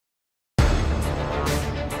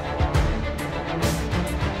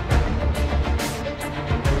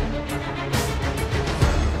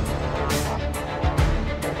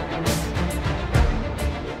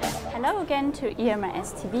welcome to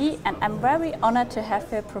EMRS TV, and I'm very honored to have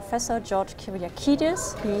here Professor George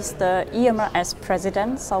KIRIAKIDIS. He's the EMRS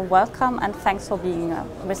president, so welcome and thanks for being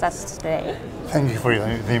with us today. Thank you for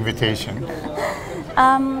the invitation.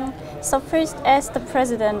 So first, as the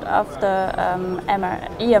president of the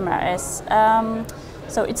EMRS,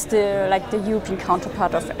 so it's the European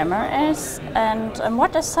counterpart of EMRS, and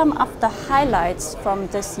what are some of the highlights from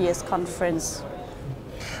this year's conference?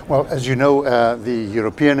 Well, as you know, the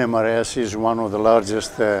European EMRS is one of the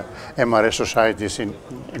largest EMRS societies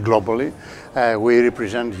globally. We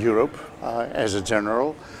represent Europe as a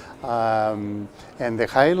general. And the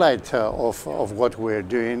highlight of what we're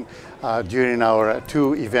doing during our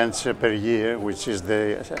two events per year, which is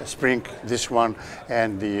the spring, this one,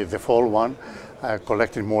 and the fall one,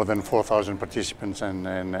 collecting more than 4,000 participants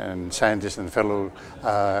and scientists and fellow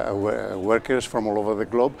workers from all over the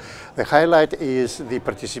globe. The highlight is the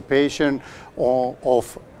participation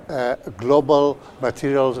of global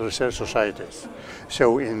materials research societies.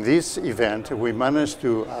 So in this event, we managed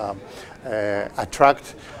to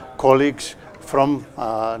attract colleagues from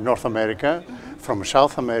North America, from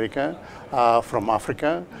South America, from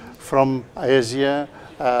Africa, from Asia,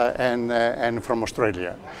 and from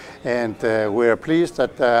Australia. And we are pleased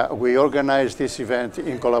that we organized this event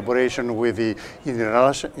in collaboration with the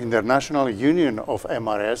International Union of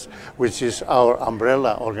EMRS, which is our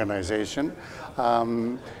umbrella organization,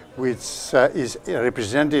 which is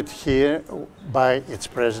represented here by its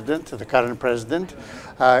president, the current president.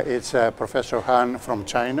 It's Professor Han from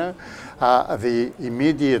China, the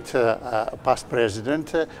immediate past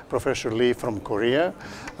president, Professor Lee from Korea,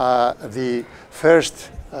 the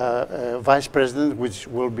first vice president, which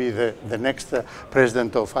will be the next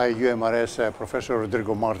president of IUMRS, Professor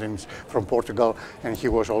Rodrigo Martins from Portugal, and he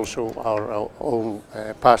was also our own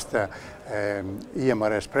past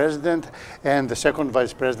EMRS president, and the second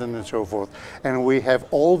vice president, and so forth. And we have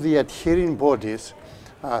all the adhering bodies,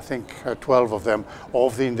 I think 12 of them,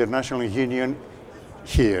 of the International Union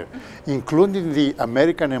here, including the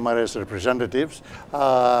American EMRS representatives,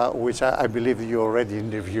 which I believe you already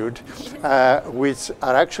interviewed, which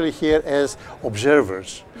are actually here as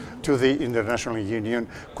observers to the International Union,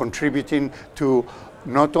 contributing to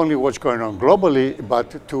not only what's going on globally,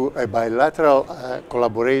 but to a bilateral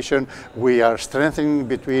collaboration we are strengthening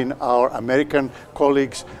between our American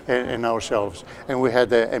colleagues and ourselves. And we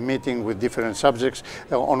had a meeting with different subjects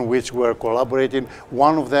on which we're collaborating.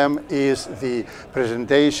 One of them is the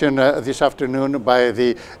presentation this afternoon by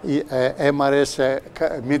the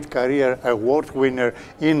EMRS Mid-Career Award winner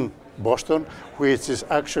in Boston, which is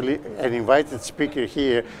actually an invited speaker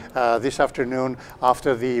here this afternoon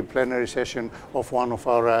after the plenary session of one of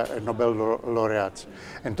our Nobel laureates.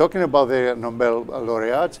 And talking about the Nobel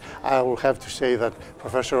laureates, I will have to say that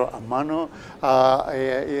Professor Amano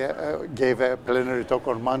gave a plenary talk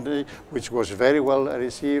on Monday, which was very well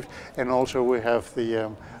received, and also we have the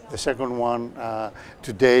second one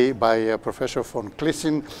today by Professor von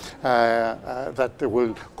Klissen that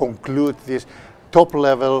will conclude this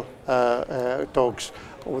top-level talks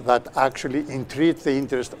that actually entreat the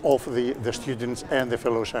interest of the students and the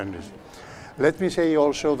fellow scientists. Let me say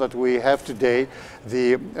also that we have today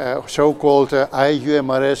the so-called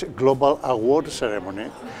IUMRS Global Award Ceremony,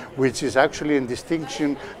 which is actually in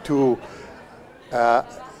distinction to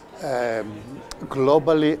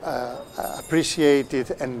globally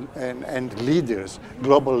appreciated and leaders,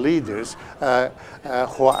 global leaders,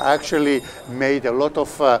 who actually made a lot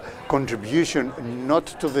of contribution not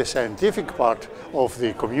to the scientific part of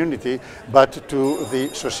the community, but to the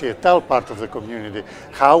societal part of the community.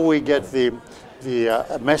 How we get the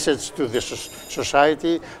message to the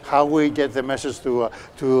society, how we get the message to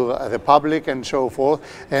the public, and so forth.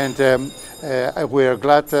 And we are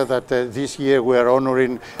glad that this year we are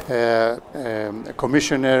honoring a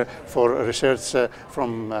commissioner for research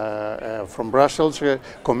from Brussels,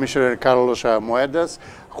 Commissioner Carlos Moedas,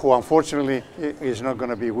 who unfortunately is not going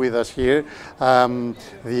to be with us here.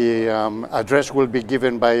 The address will be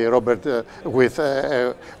given by Robert,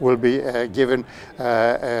 will be given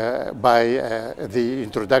by the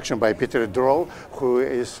introduction by Peter Droll, who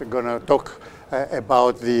is going to talk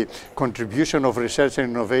about the contribution of research and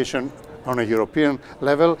innovation on a European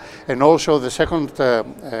level. And also the second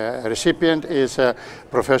recipient is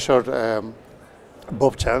Professor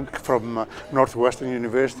Bob Chang from Northwestern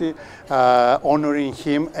University, honoring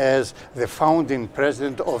him as the founding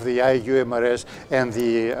president of the IUMRS and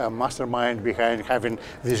the mastermind behind having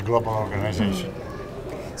this global organization.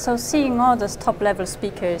 So seeing all those top-level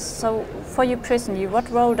speakers, so for you personally, what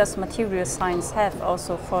role does material science have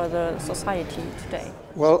also for the society today?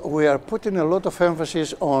 Well, we are putting a lot of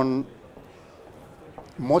emphasis on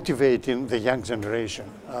motivating the young generation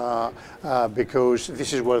because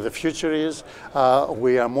this is where the future is.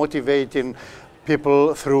 We are motivating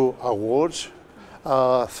people through awards,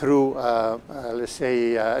 through, let's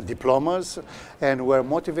say, diplomas, and we're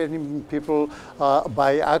motivating people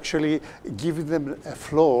by actually giving them a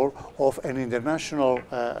floor of an international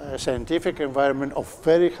scientific environment of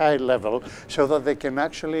very high level so that they can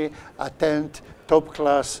actually attend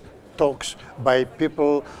top-class talks by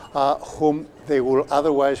people whom they will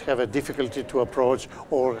otherwise have a difficulty to approach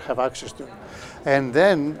or have access to. And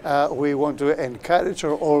then we want to encourage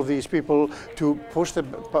all these people to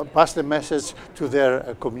pass the message to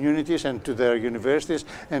their communities and to their universities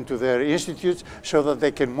and to their institutes so that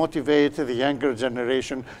they can motivate the younger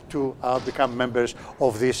generation to become members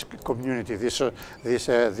of this community,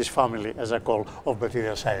 this family, as I call, of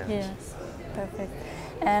material science. Yes, perfect.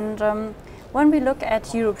 And when we look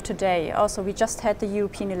at Europe today, also we just had the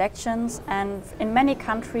European elections, and in many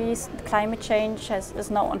countries climate change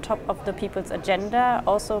is now on top of the people's agenda,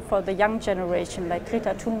 also for the young generation, like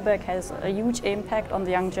Greta Thunberg has a huge impact on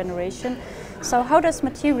the young generation. So how does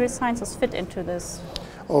material sciences fit into this?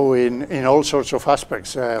 Oh, in all sorts of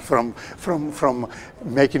aspects, from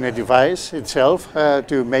making a device itself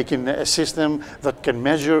to making a system that can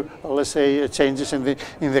measure, let's say, changes in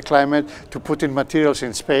the climate, to putting materials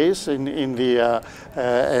in space, in the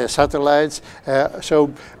satellites.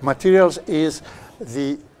 So materials is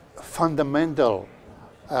the fundamental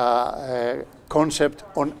concept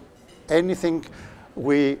on anything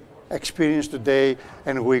we experience today,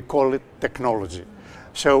 and we call it technology.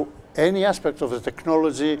 So any aspect of the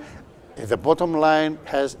technology, the bottom line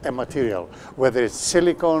has a material, whether it's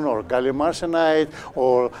silicon or gallium arsenide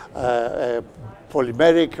or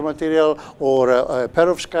polymeric material or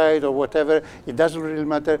perovskite or whatever. It doesn't really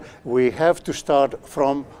matter. We have to start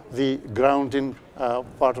from the grounding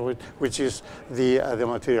part of it, which is the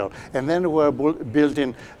material. And then we're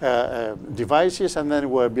building devices, and then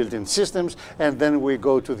we're building systems, and then we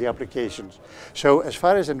go to the applications. So as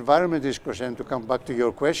far as environment is concerned, to come back to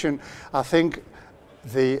your question, I think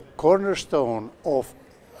the cornerstone of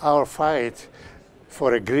our fight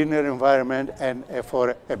for a greener environment and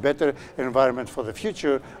for a better environment for the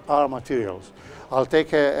future are materials. I'll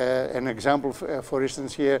take an example, for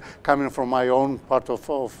instance, here, coming from my own part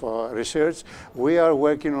of research. We are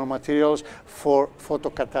working on materials for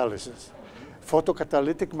photocatalysis.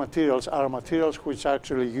 Photocatalytic materials are materials which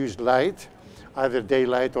actually use light, either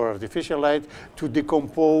daylight or artificial light, to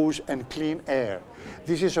decompose and clean air.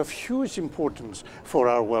 This is of huge importance for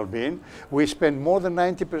our well-being. We spend more than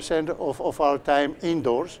 90% of our time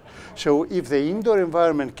indoors. So if the indoor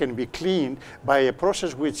environment can be cleaned by a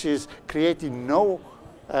process which is creating no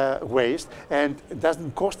waste and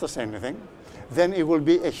doesn't cost us anything, then it will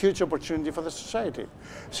be a huge opportunity for the society.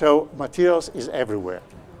 So materials is everywhere.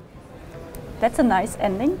 That's a nice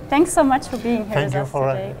ending. Thanks so much for being here with us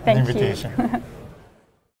today. Thank you for the invitation.